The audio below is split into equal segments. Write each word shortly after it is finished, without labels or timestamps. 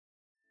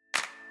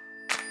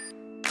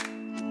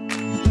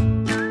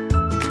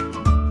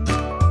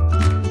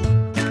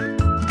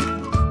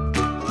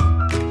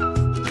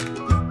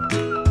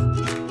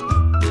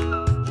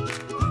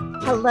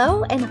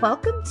Hello, and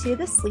welcome to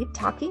the Sleep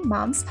Talking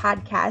Moms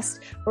podcast,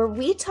 where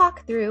we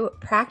talk through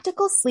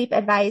practical sleep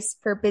advice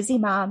for busy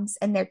moms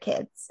and their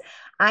kids.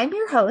 I'm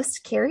your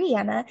host, Carrie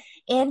Anna,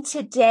 and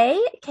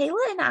today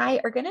Kayla and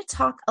I are going to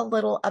talk a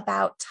little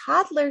about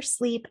toddler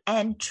sleep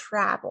and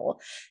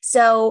travel.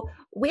 So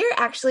we're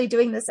actually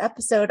doing this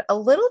episode a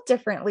little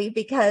differently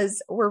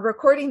because we're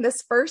recording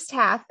this first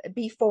half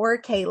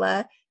before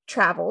Kayla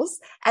travels,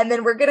 and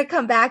then we're going to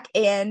come back,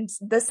 and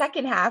the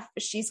second half,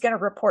 she's going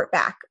to report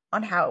back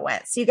on how it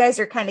went. So you guys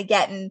are kind of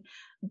getting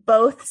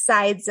both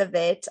sides of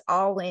it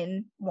all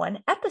in one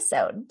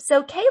episode.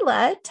 So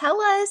Kayla, tell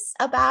us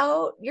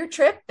about your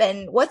trip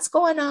and what's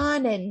going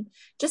on and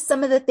just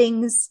some of the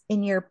things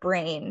in your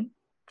brain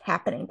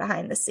happening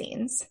behind the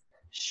scenes.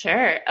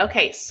 Sure.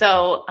 Okay.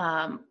 So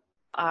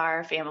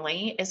our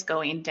family is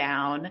going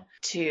down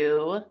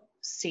to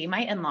see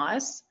my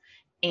in-laws,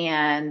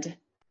 and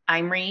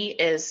Imrie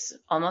is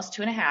almost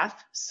 2.5.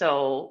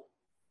 So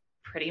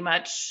pretty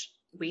much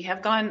we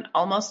have gone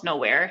almost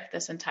nowhere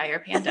this entire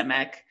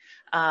pandemic.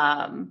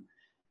 My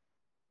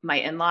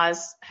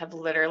in-laws have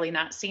literally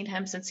not seen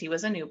him since he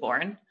was a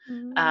newborn.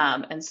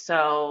 And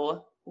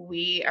so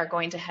we are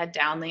going to head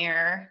down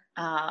there.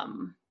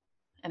 And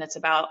it's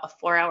about a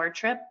 4-hour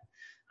trip.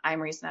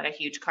 Imrie's not a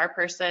huge car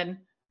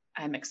person.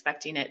 I'm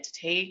expecting it to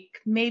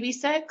take maybe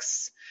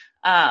 6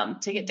 to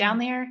get down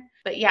there.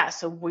 But yeah,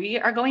 so we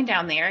are going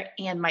down there.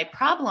 And my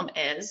problem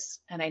is,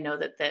 and I know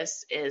that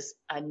this is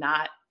a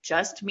not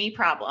just me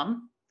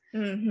problem,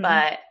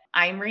 but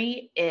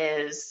Imrie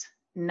is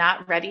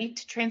not ready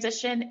to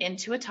transition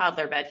into a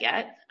toddler bed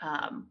yet.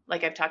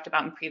 Like I've talked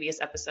about in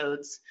previous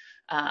episodes,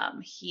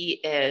 he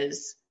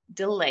is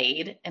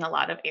delayed in a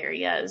lot of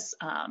areas,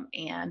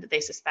 and they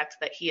suspect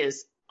that he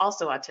is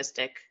also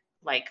autistic,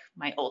 like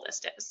my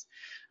oldest is.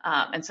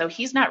 And so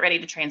he's not ready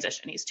to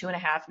transition. He's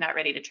 2.5, not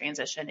ready to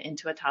transition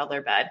into a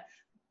toddler bed.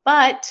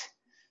 But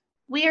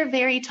we are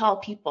very tall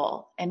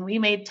people, and we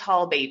made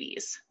tall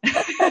babies.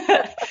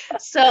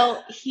 So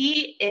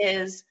he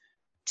is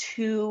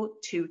too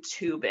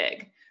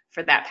big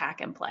for that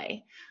pack and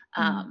play.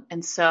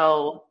 And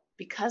so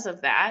because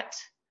of that,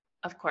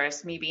 of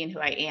course, me being who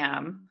I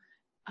am,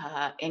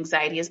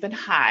 anxiety has been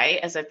high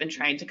as I've been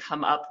trying to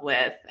come up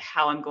with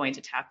how I'm going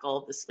to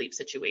tackle the sleep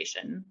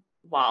situation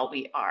while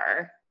we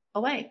are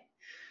away.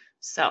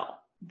 So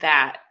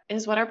that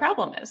is what our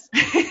problem is.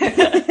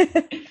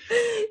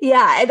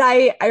 Yeah. And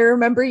I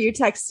remember you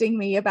texting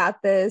me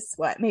about this,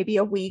 maybe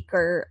a week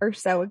or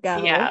so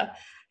ago. Yeah.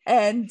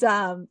 And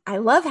I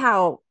love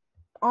how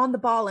on the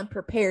ball and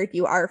prepared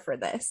you are for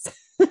this.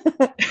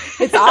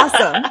 It's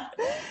awesome.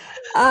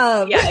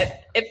 Yeah,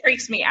 it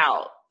freaks me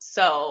out.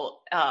 So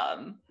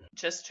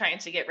just trying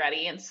to get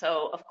ready. And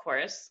so, of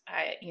course,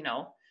 I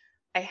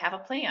have a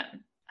plan.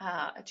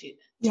 Do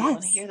you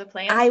want to hear the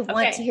plan? I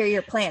want to hear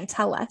your plan.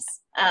 Tell us.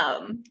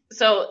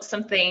 So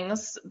some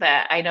things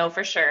that I know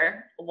for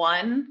sure.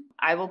 One,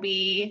 I will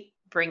be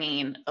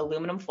bringing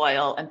aluminum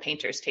foil and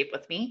painter's tape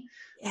with me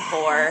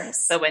for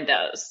the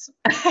windows.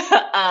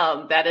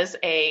 That is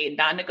a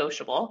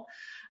non-negotiable.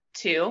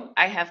 2,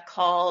 I have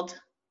called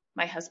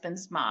my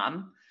husband's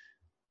mom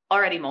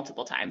already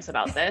multiple times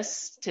about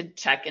this to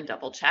check and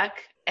double check.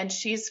 And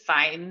she's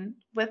fine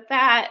with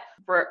that.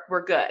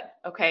 We're good.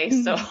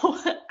 Okay. So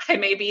I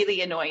may be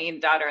the annoying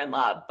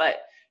daughter-in-law, but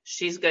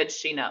she's good.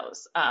 She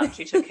knows.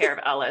 She took care of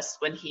Ellis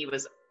when he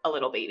was a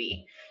little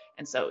baby.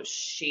 And so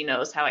she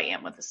knows how I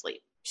am with the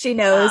sleep. She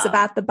knows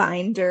about the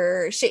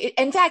binder.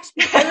 In fact,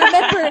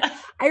 I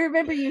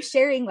remember you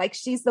sharing, like,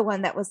 she's the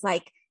one that was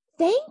like,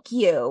 thank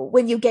you,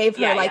 when you gave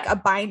her a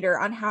binder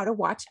on how to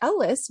watch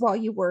Ellis while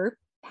you were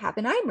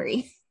having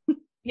Imrie.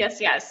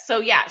 Yes. So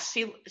yeah,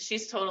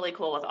 she's totally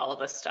cool with all of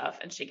this stuff,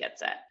 and she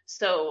gets it.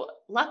 So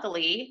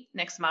luckily,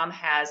 Nick's mom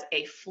has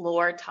a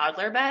floor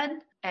toddler bed,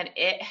 and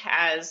it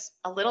has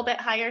a little bit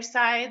higher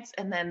sides,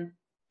 and then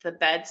the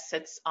bed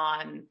sits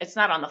on, it's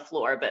not on the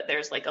floor, but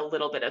there's like a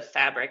little bit of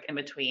fabric in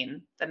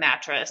between the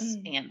mattress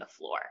and the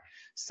floor.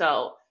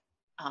 So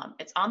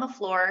it's on the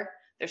floor.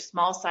 There's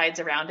small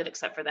sides around it,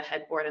 except for the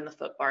headboard and the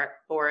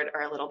footboard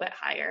are a little bit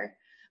higher.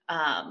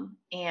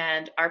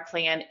 And our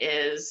plan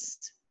is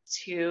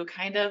to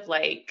kind of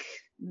like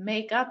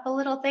make up a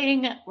little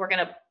thing. We're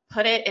going to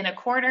put it in a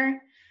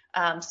corner.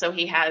 So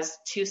he has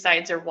 2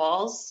 sides or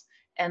walls,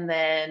 and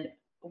then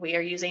we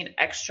are using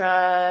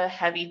extra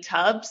heavy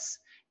tubs,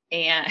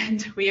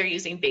 and we are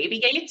using baby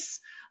gates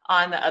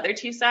on the other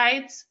 2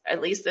 sides.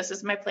 At least this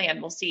is my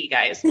plan. We'll see,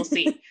 guys. We'll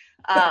see.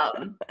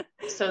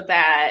 So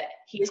that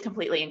he is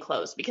completely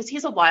enclosed, because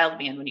he's a wild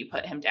man when you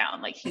put him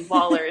down. Like, he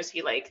wallers,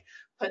 he like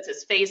puts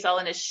his face all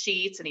in his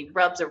sheets, and he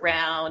rubs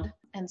around.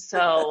 And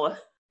so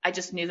I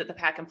just knew that the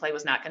pack and play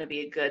was not going to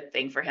be a good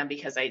thing for him,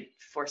 because I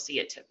foresee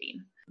it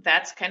tipping.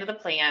 That's kind of the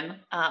plan,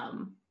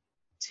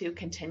 to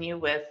continue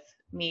with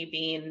me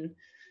being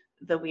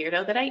the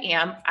weirdo that I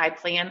am. I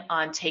plan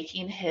on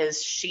taking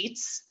his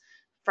sheets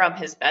from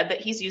his bed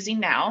that he's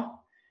using now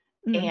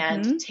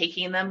and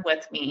taking them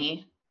with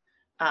me,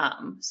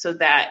 so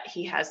that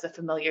he has the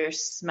familiar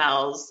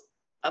smells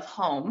of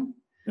home.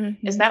 Is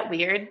Mm-hmm. that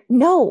weird?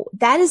 No,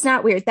 that is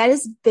not weird. That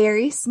is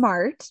very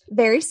smart,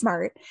 very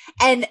smart.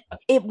 And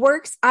it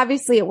works.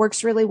 Obviously, it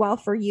works really well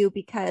for you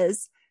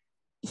because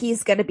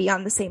he's going to be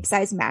on the same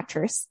size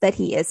mattress that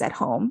he is at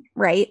home,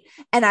 right?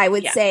 And I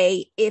would Yeah.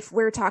 say if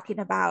we're talking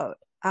about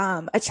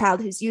a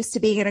child who's used to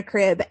being in a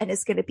crib and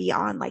is going to be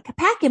on like a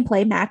pack and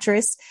play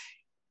mattress,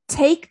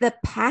 take the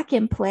pack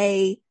and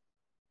play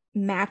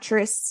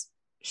mattress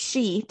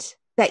sheet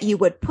that you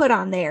would put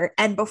on there,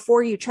 and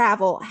before you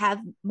travel, have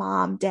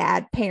mom,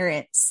 dad,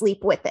 parent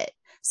sleep with it.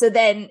 So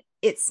then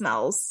it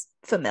smells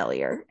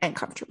familiar and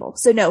comfortable.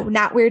 So no,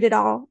 not weird at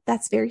all.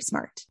 That's very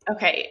smart.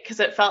 Okay, because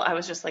I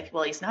was just like,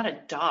 well, he's not a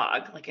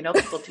dog. Like I know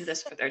people do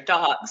this for their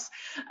dogs,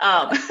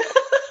 but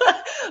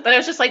I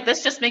was just like,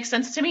 this just makes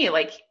sense to me.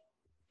 Like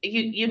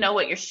you know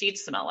what your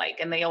sheets smell like,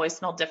 and they always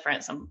smell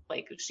different. Some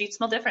like sheets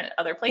smell different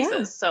other places.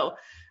 Yeah. So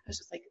I was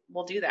just like,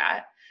 we'll do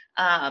that.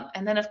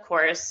 And then of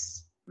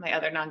course, my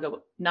other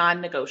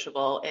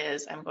non-negotiable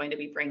is I'm going to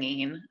be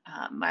bringing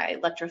my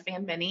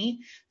Electrofan Mini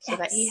so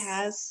that he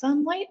has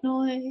some white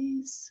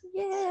noise.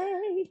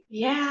 Yay.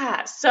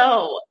 Yeah.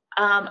 So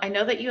I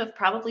know that you have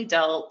probably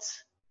dealt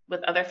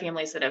with other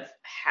families that have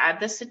had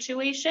this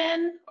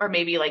situation, or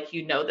maybe like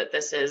that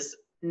this is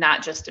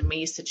not just a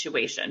me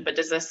situation, but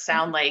does this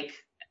sound like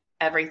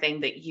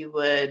everything that you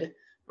would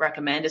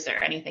recommend? Is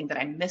there anything that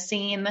I'm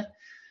missing?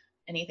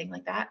 Anything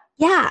like that?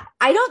 Yeah,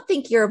 I don't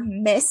think you're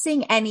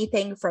missing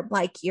anything from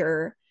like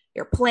your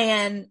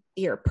plan,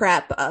 your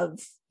prep of,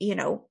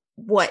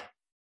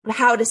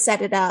 how to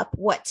set it up,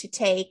 what to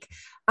take.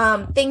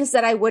 Things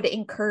that I would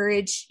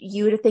encourage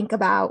you to think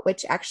about,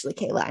 which actually,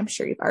 Kayla, I'm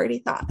sure you've already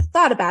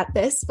thought about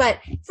this, but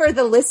for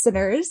the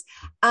listeners,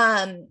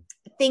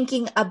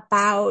 thinking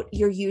about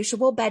your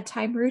usual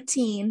bedtime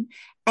routine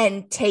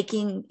and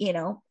taking,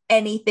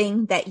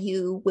 anything that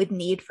you would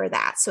need for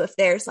that. So if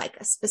there's like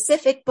a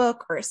specific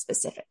book or a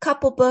specific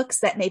couple books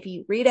that maybe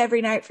you read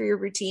every night for your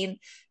routine,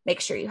 make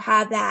sure you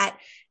have that.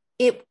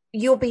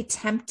 You'll be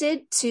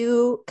tempted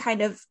to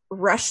kind of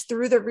rush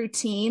through the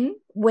routine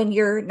when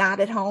you're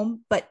not at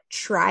home, but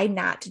try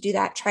not to do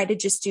that. Try to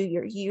just do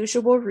your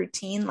usual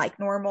routine like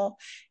normal.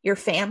 Your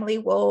family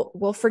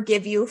will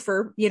forgive you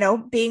for,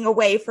 being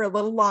away for a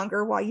little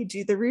longer while you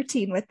do the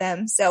routine with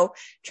them. So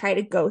try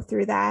to go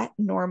through that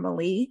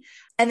normally.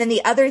 And then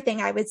the other thing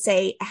I would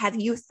say, have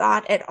you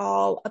thought at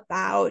all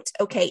about,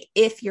 okay,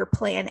 if your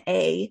plan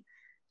A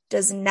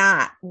does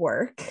not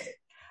work,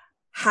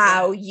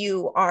 how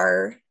you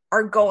are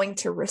going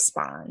to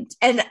respond?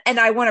 And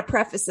I want to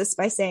preface this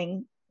by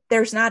saying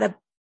there's not a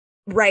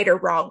right or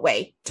wrong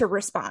way to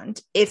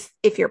respond if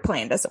your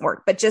plan doesn't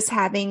work, but just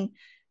having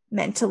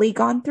mentally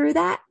gone through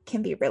that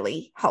can be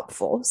really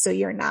helpful. So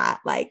you're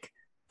not like,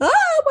 what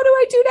do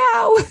I do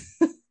now?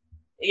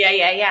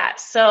 Yeah.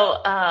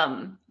 So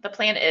the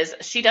plan is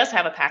she does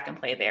have a pack and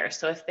play there.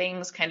 So if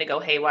things kind of go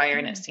haywire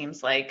and it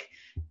seems like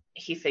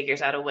he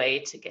figures out a way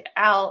to get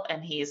out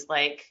and he's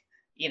like,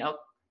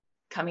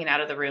 coming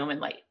out of the room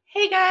and like,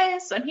 hey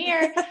guys, I'm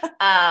here.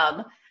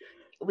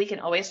 We can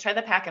always try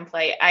the pack and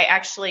play.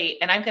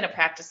 And I'm going to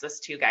practice this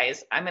too,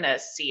 guys. I'm going to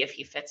see if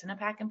he fits in a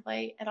pack and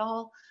play at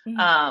all.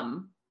 Mm-hmm.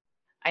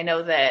 I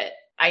know that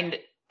I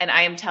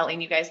am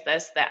telling you guys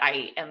this, that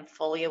I am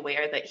fully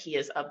aware that he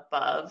is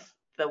above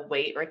the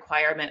weight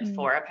requirement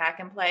for a pack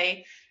and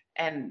play.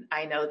 And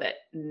I know that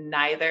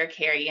neither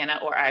Carrie Anna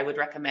or I would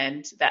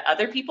recommend that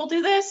other people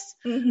do this.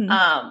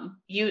 Mm-hmm.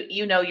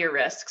 You know your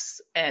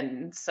risks.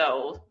 And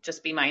so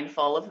just be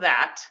mindful of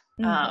that.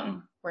 Mm-hmm.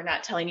 We're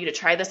not telling you to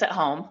try this at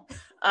home.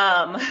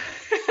 Thank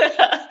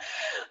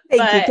you,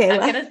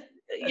 Kayla.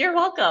 You're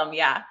welcome.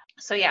 Yeah.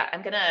 So yeah,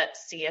 I'm going to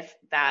see if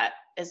that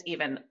is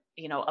even,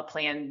 a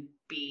plan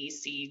B,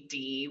 C,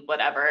 D,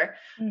 whatever.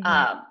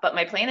 Mm-hmm. But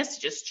my plan is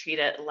to just treat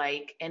it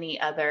like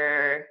any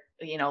other,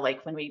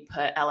 like when we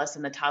put Ellis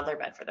in the toddler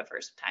bed for the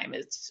first time,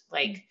 it's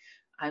like,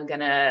 I'm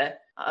going to,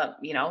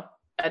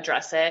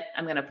 address it.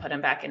 I'm going to put him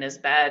back in his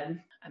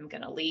bed. I'm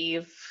going to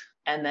leave.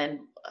 And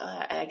then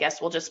I guess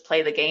we'll just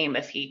play the game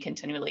if he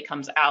continually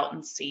comes out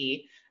and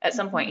see at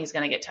some point he's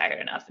going to get tired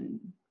enough and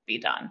be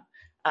done.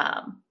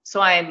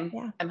 So I'm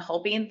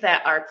hoping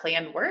that our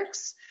plan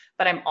works,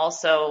 but I'm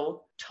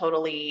also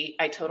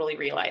I totally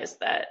realize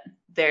that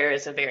there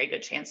is a very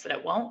good chance that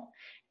it won't.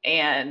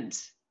 And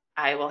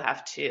I will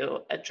have to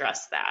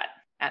address that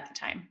at the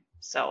time.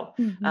 So,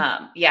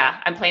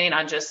 I'm planning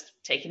on just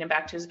taking him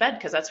back to his bed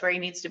because that's where he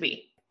needs to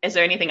be. Is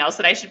there anything else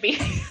that I should be?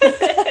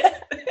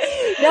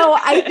 No,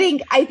 I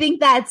think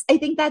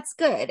that's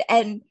good.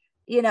 And,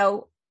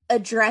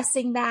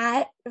 addressing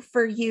that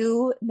for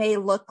you may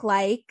look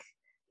like,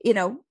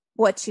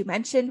 what you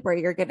mentioned, where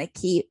you're going to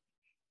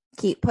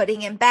keep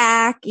putting him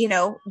back,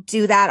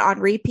 do that on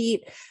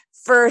repeat.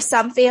 For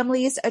some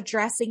families,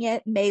 addressing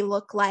it may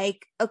look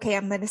like, okay,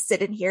 I'm going to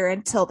sit in here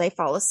until they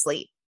fall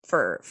asleep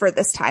for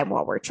this time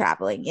while we're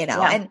traveling, and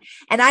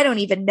I don't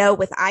even know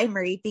with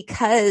Imrie,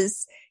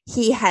 because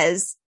he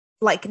has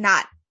like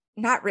not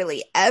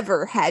really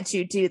ever had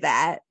you do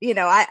that.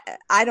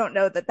 I don't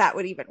know that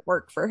would even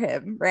work for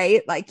him.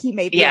 Right. Like he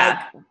may be like,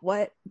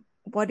 what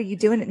what are you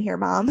doing in here,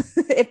 mom?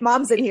 If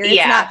mom's in here, it's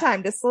Yeah. not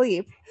time to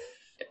sleep.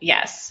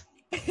 Yes.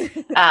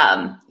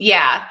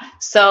 Yeah.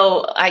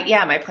 So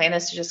my plan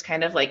is to just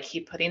kind of like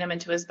keep putting him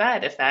into his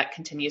bed if that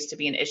continues to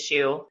be an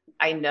issue.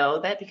 I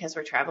know that because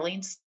we're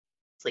traveling,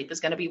 sleep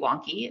is going to be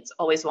wonky. It's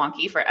always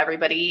wonky for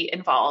everybody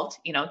involved.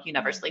 You know, you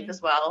never sleep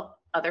as well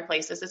other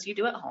places as you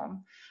do at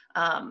home.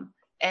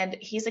 And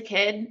he's a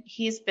kid.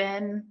 He's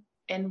been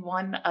in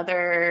one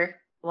other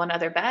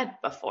bed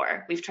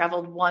before. We've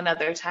traveled one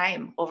other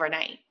time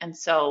overnight. And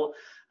so,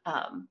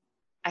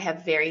 I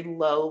have very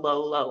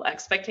low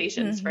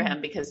expectations for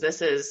him because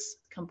this is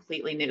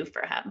completely new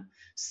for him.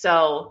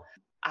 So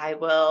I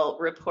will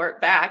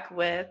report back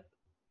with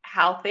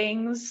how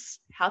things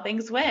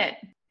went.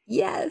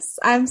 Yes,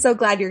 I'm so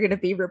glad you're going to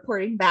be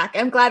reporting back.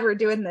 I'm glad we're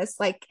doing this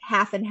like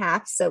half and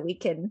half so we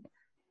can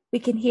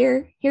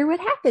hear what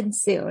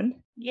happens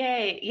soon.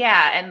 Yay.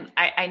 Yeah. And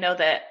I know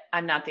that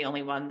I'm not the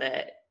only one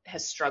that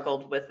has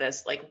struggled with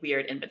this like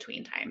weird in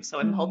between time. So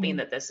I'm hoping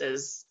that this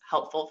is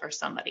helpful for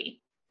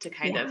somebody to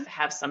kind of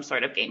have some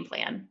sort of game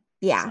plan.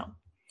 Yeah. So.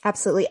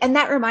 Absolutely. And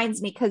that reminds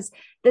me, because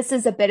this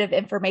is a bit of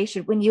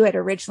information when you had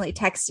originally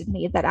texted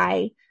me that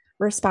I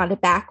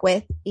responded back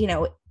with, you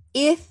know,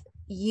 if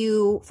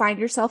you find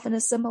yourself in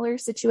a similar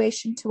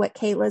situation to what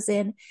Kayla's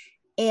in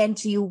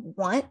and you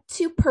want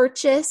to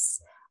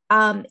purchase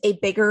a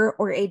bigger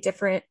or a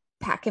different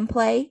pack and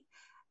play,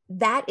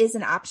 that is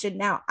an option.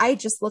 Now, I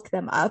just looked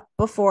them up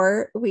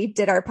before we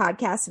did our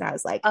podcast and I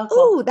was like,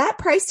 oh, that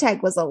price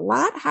tag was a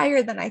lot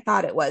higher than I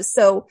thought it was.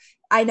 So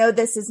I know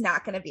this is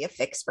not going to be a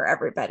fix for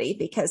everybody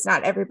because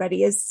not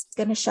everybody is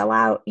going to shell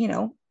out, you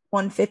know,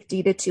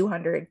 150 to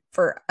 200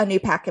 for a new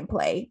pack and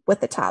play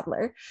with a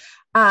toddler.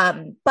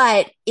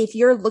 But if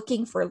you're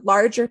looking for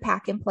larger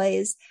pack and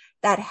plays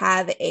that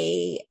have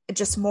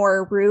just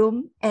more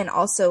room and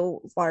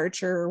also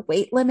larger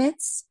weight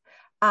limits,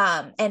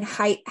 and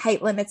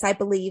height limits, I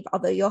believe,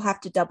 although you'll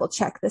have to double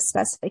check the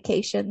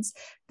specifications.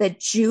 The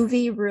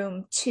Juvie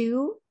Room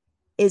 2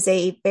 is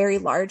a very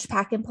large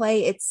pack and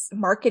play. It's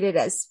marketed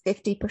as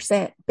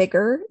 50%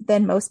 bigger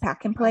than most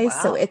pack and plays. Oh,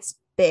 wow. So it's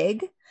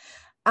big.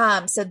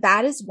 So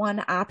that is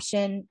one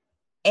option.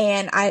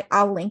 And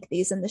I'll link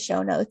these in the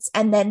show notes.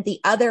 And then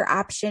the other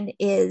option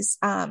is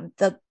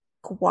the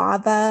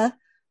Guava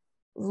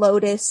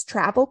Lotus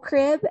travel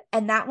crib,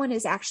 and that one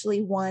is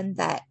actually one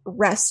that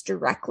rests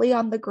directly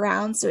on the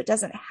ground, so it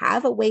doesn't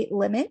have a weight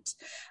limit.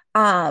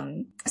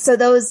 So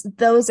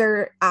those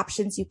are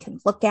options you can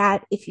look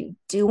at if you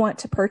do want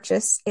to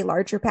purchase a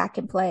larger pack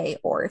and play,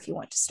 or if you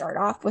want to start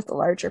off with a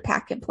larger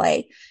pack and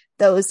play.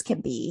 Those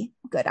can be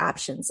good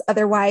options.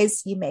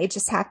 Otherwise, you may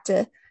just have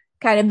to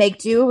kind of make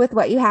do with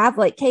what you have,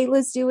 like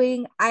Kayla's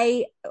doing.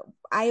 I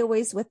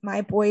always, with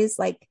my boys,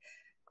 like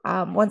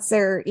once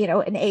they're, you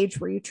know, an age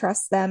where you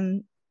trust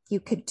them, you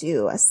could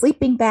do a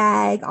sleeping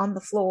bag on the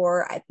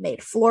floor. I've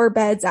made floor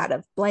beds out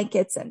of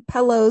blankets and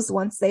pillows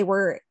once they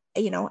were,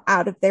 you know,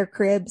 out of their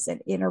cribs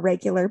and in a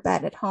regular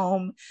bed at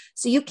home.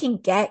 So you can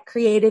get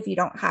creative. You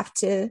don't have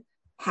to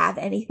have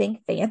anything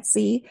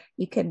fancy.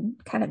 You can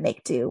kind of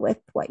make do with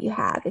what you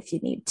have if you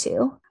need to.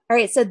 All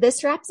right, so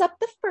this wraps up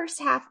the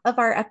first half of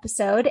our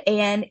episode,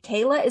 and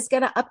Kayla is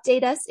going to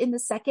update us in the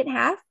second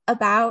half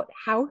about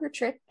how her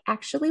trip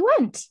actually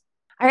went.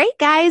 All right,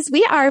 guys,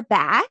 we are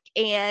back,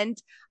 and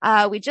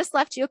we just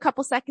left you a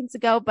couple seconds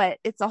ago, but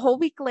it's a whole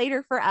week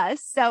later for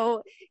us.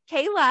 So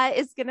Kayla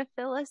is going to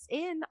fill us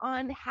in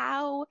on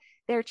how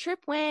their trip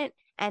went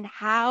and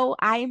how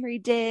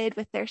Imrie did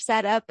with their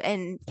setup.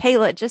 And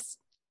Kayla, just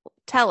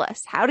tell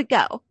us how'd it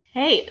go.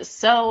 Hey,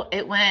 so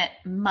it went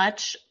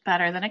much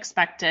better than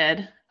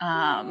expected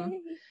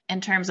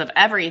in terms of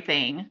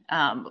everything,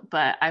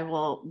 but I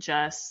will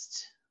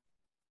just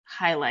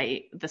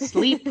highlight the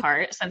sleep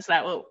part since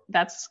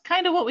that's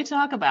kind of what we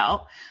talk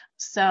about.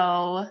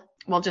 So,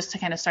 well, just to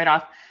kind of start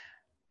off,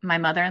 my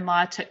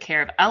mother-in-law took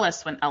care of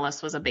Ellis when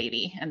Ellis was a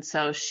baby. And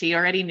so she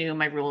already knew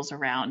my rules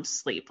around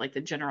sleep, like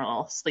the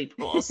general sleep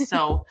rules.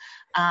 So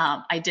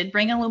I did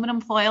bring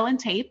aluminum foil and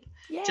tape.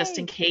 Yay. Just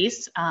in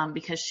case,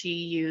 because she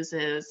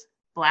uses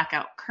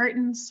blackout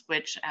curtains,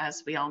 which,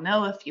 as we all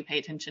know, if you pay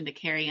attention to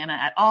Carrie Anna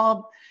at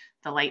all,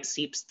 the light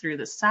seeps through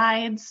the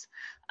sides.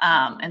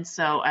 And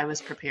so I was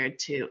prepared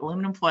to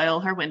aluminum foil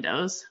her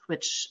windows,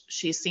 which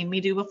she's seen me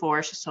do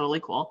before. She's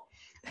totally cool.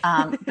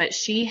 But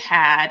she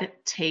had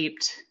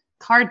taped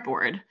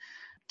cardboard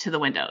to the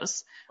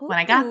windows. Ooh, when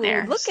I got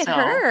there. Look at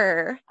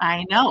her.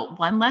 I know,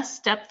 one less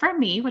step for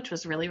me, which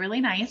was really,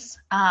 really nice.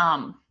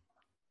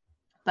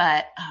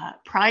 But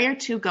prior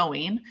to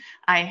going,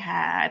 I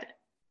had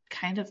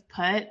kind of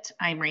put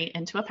Imrie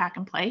into a pack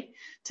and play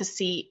to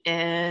see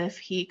if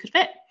he could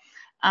fit,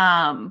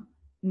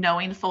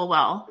 knowing full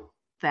well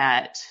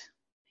that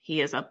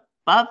he is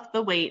above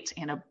the weight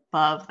and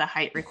above the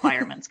height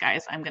requirements,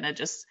 guys. I'm going to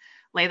just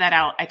lay that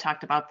out. I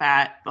talked about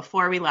that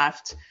before we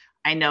left.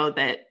 I know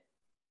that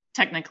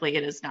technically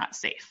it is not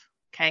safe.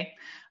 Okay.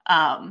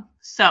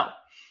 So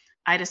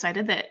I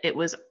decided that it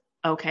was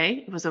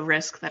okay. It was a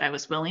risk that I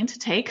was willing to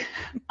take.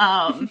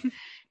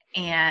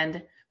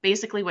 And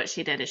basically what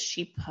she did is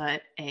she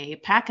put a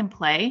pack and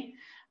play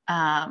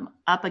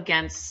up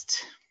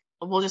against,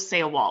 we'll just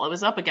say a wall. It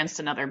was up against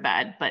another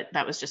bed, but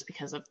that was just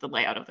because of the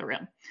layout of the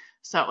room.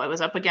 So it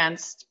was up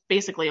against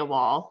basically a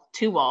wall,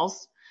 2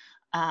 walls.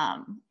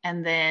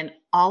 And then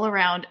all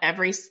around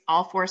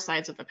all 4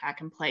 sides of the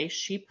pack and play,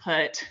 she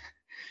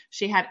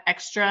had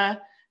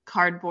extra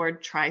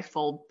cardboard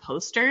trifold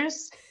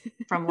posters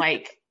from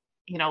like,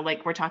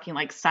 like we're talking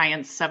like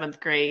science 7th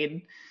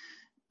grade,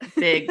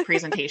 big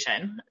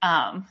presentation,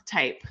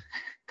 type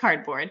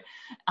cardboard.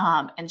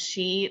 And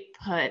she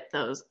put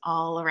those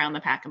all around the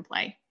pack and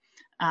play.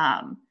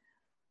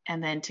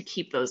 And then to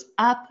keep those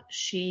up,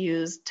 she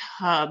used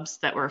tubs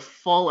that were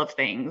full of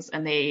things,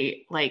 and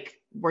they like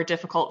were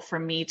difficult for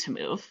me to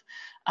move.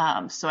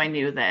 So I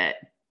knew that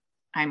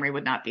Imrie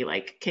would not be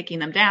like kicking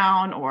them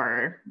down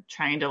or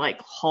trying to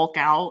like Hulk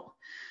out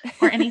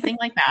or anything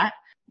like that.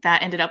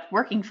 That ended up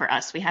working for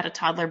us. We had a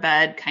toddler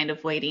bed kind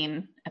of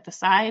waiting at the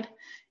side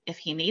if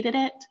he needed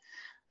it.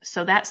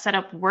 So that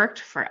setup worked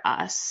for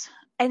us.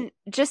 And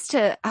just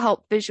to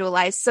help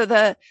visualize, so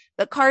the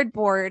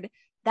cardboard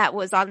that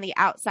was on the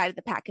outside of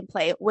the pack and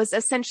play was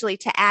essentially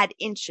to add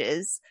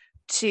inches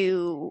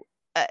to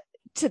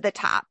the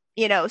top,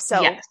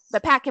 so yes. The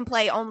pack and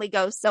play only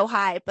goes so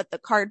high, but the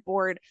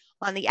cardboard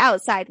on the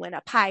outside went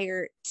up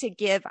higher to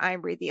give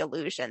Imrie the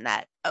illusion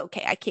that,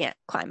 okay, I can't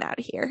climb out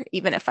of here,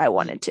 even if I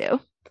wanted to.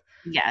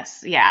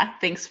 Yes. Yeah.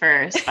 Thanks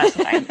for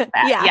specifying that.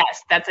 Yeah.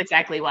 Yes, that's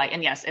exactly why.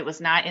 And yes, it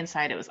was not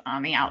inside. It was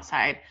on the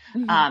outside.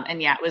 Mm-hmm.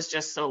 And yeah, it was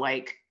just so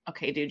like,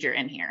 okay, dude, you're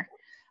in here.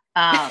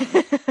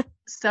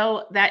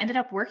 So that ended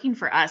up working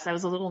for us. I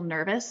was a little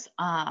nervous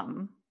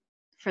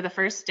for the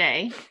first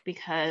day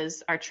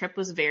because our trip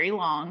was very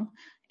long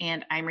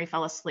and Imrie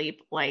fell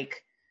asleep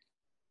like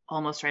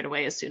almost right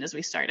away as soon as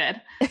we started.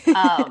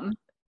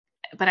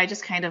 But I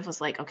just kind of was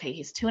like, okay,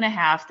 he's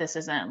 2.5. This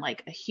isn't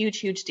like a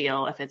huge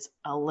deal if it's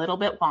a little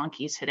bit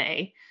wonky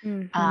today.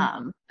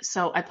 Mm-hmm.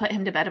 So I put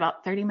him to bed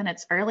about 30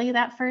 minutes early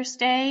that first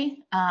day.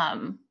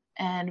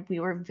 And we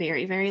were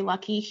very, very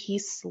lucky. He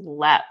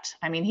slept.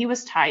 I mean, he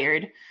was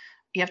tired.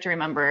 You have to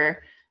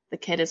remember the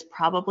kid is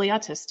probably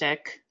autistic.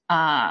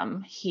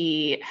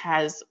 He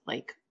has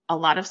like a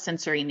lot of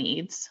sensory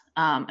needs.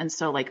 And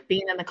so like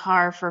being in the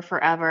car for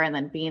forever and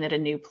then being at a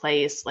new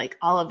place, like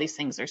all of these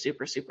things are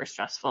super, super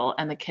stressful.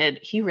 And the kid,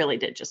 he really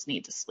did just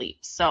need to sleep.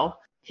 So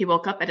he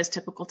woke up at his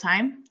typical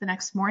time the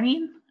next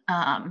morning.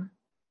 And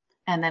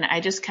then I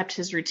just kept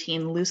his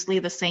routine loosely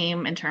the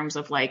same in terms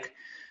of like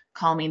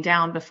calming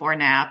down before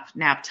nap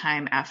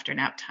time, after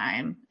nap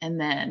time, and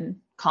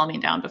then calming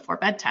down before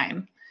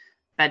bedtime,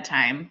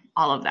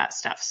 all of that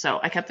stuff. So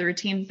I kept the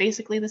routine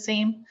basically the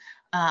same.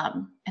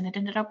 And it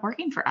ended up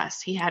working for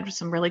us. He had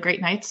some really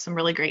great nights, some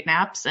really great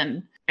naps.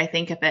 And I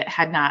think if it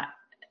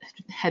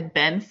had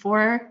been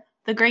for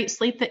the great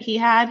sleep that he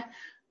had,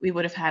 we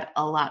would have had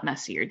a lot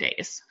messier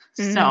days.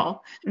 Mm-hmm.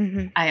 So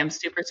mm-hmm. I am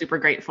super, super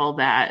grateful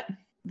that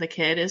the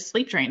kid is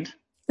sleep trained.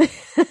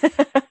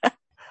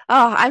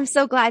 Oh, I'm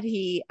so glad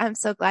he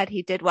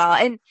did well.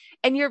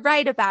 And you're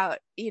right about,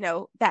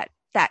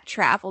 that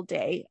travel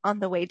day on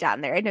the way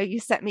down there. I know you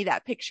sent me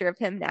that picture of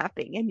him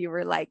napping and you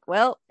were like,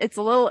 well, it's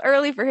a little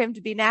early for him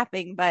to be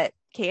napping, but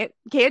can't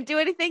do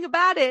anything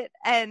about it.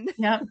 And,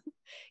 yep.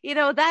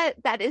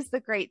 That is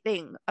the great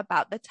thing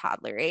about the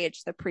toddler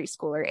age, the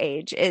preschooler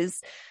age, is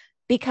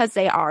because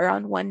they are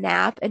on one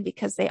nap and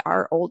because they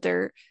are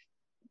older,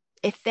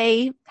 if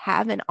they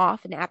have an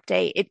off nap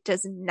day, it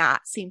does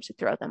not seem to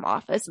throw them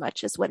off as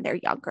much as when they're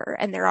younger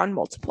and they're on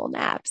multiple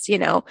naps.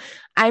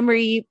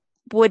 Imrie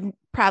would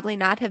probably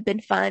not have been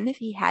fun if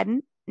he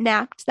hadn't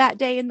napped that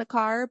day in the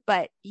car,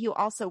 but you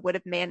also would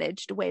have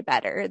managed way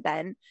better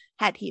than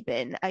had he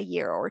been a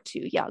year or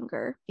 2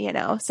 younger,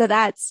 So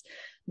that's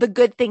the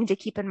good thing to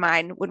keep in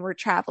mind when we're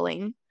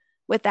traveling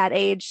with that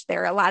age.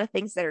 There are a lot of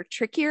things that are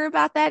trickier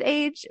about that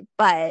age,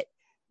 but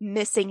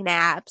missing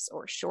naps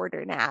or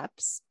shorter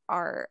naps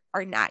are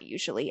not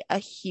usually a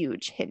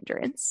huge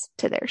hindrance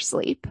to their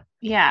sleep.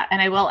 Yeah.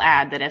 And I will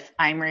add that if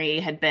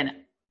Imrie had been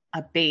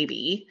a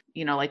baby,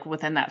 like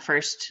within that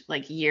first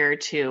like year or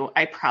 2,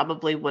 I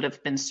probably would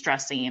have been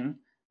stressing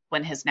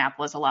when his nap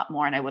was a lot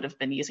more. And I would have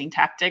been using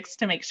tactics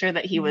to make sure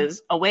that he mm-hmm.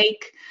 was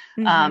awake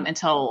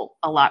until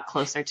a lot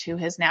closer to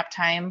his nap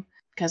time,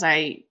 because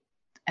I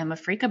am a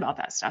freak about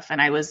that stuff.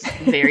 And I was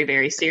very,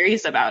 very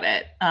serious about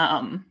it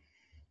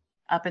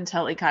up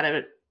until he got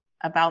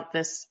about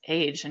this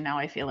age. And now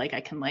I feel like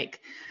I can like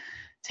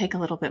take a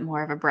little bit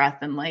more of a breath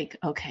and like,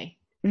 okay,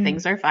 mm-hmm.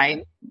 things are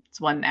fine. It's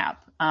one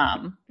nap.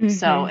 Mm-hmm.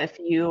 So if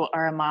you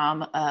are a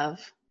mom of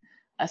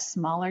a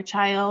smaller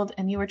child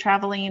and you were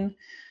traveling,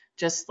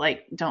 just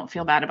like, don't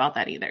feel bad about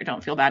that either.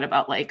 Don't feel bad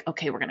about like,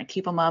 okay, we're going to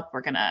keep them up.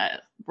 We're going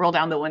to roll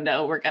down the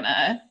window. We're going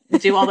to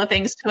do all the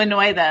things to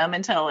annoy them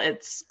until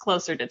it's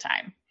closer to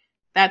time.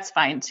 That's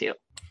fine too.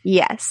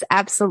 Yes,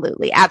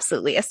 absolutely.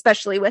 Absolutely.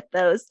 Especially with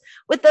those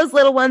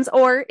little ones,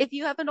 or if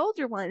you have an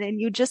older one and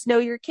you just know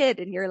your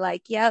kid and you're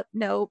like, yep,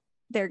 no,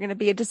 they're going to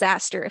be a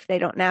disaster if they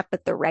don't nap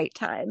at the right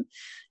time.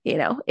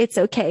 It's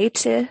okay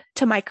to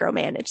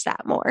micromanage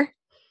that more.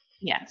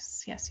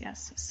 Yes, yes,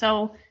 yes.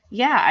 So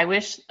yeah, I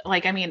wish,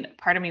 like, I mean,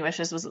 part of me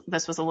wishes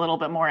this was a little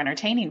bit more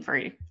entertaining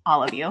for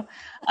all of you. We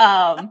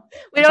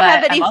don't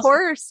have But any I'm also,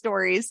 horror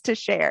stories to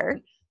share.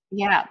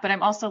 yeah, but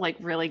I'm also like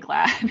really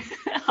glad,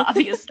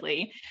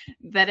 obviously,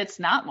 that it's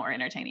not more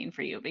entertaining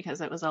for you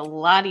because it was a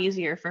lot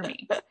easier for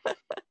me.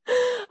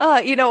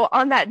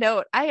 On that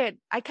note, I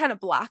kind of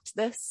blocked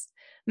this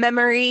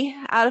memory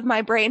out of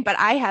my brain, but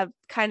I have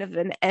kind of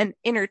an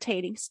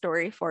entertaining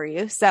story for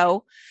you.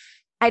 So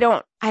I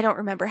don't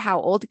remember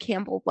how old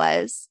Campbell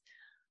was.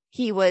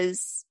 He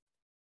was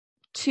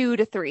 2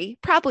 to 3,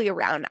 probably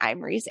around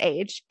Imre's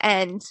age,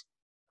 and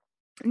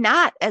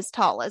not as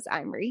tall as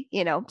Imre,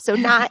 so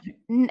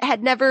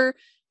had never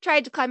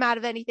tried to climb out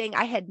of anything.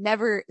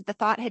 The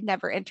thought had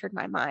never entered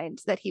my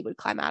mind that he would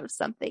climb out of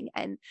something.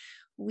 And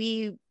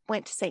we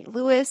went to St.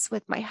 Louis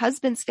with my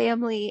husband's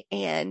family,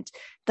 and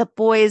the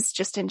boys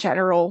just in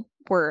general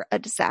were a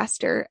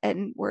disaster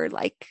and were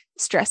like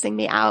stressing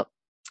me out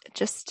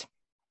just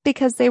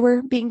because they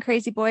were being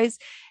crazy boys.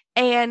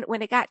 And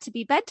when it got to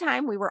be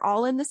bedtime, we were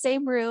all in the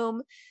same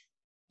room.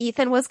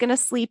 Ethan was going to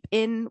sleep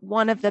in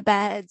one of the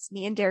beds.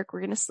 Me and Derek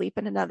were going to sleep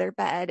in another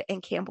bed,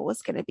 and Campbell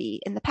was going to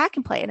be in the pack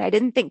and play. And I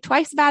didn't think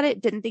twice about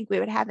it. Didn't think we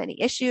would have any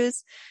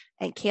issues.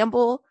 And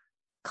Campbell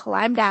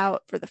climbed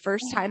out for the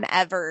first time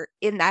ever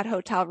in that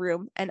hotel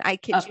room. And I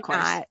kid you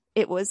not,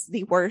 it was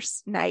the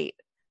worst night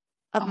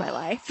of my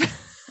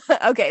life.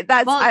 Okay.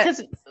 That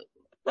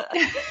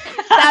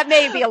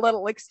may be a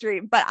little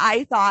extreme, but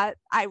I thought,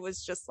 I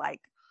was just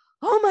like,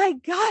 oh my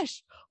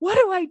gosh, what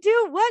do I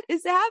do? What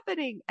is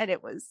happening? And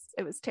it was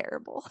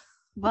terrible.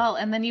 Well,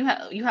 and then you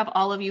have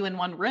all of you in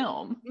one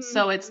room. Mm-hmm.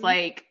 So it's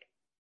like,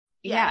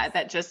 yeah,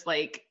 that just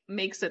like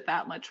makes it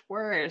that much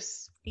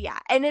worse. Yeah.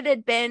 And it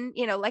had been,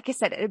 like I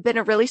said, it had been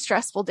a really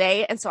stressful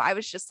day. And so I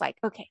was just like,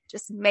 okay,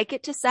 just make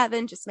it to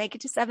 7, just make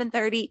it to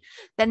 7:30.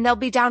 Then they'll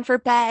be down for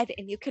bed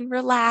and you can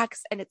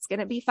relax and it's going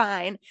to be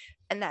fine.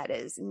 And that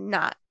is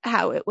not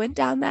how it went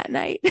down that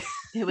night.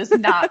 It was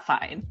not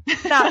fine.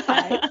 Not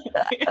fine.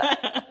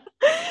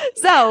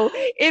 So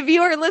if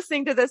you are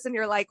listening to this and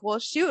you're like, well,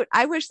 shoot,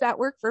 I wish that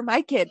worked for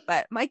my kid,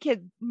 but my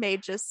kid may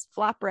just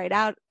flop right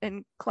out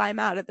and climb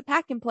out of the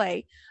pack and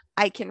play,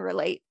 I can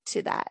relate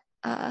to that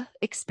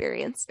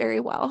experience very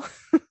well.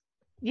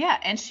 Yeah.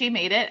 And she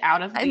made it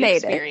out of the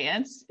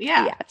experience.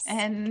 Yeah. Yes.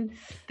 And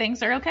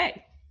things are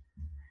okay.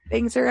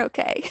 Things are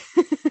okay.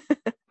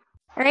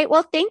 All right.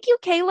 Well, thank you,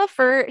 Kayla,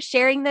 for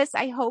sharing this.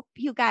 I hope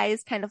you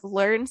guys kind of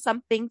learned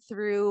something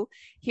through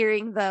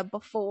hearing the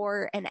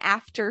before and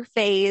after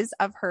phase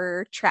of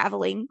her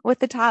traveling with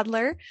the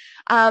toddler.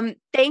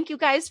 Thank you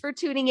guys for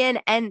tuning in.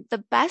 And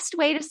the best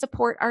way to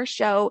support our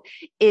show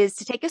is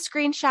to take a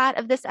screenshot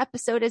of this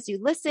episode as you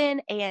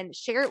listen and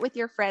share it with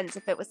your friends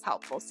if it was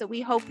helpful. So we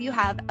hope you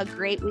have a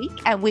great week,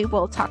 and we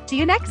will talk to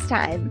you next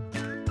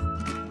time.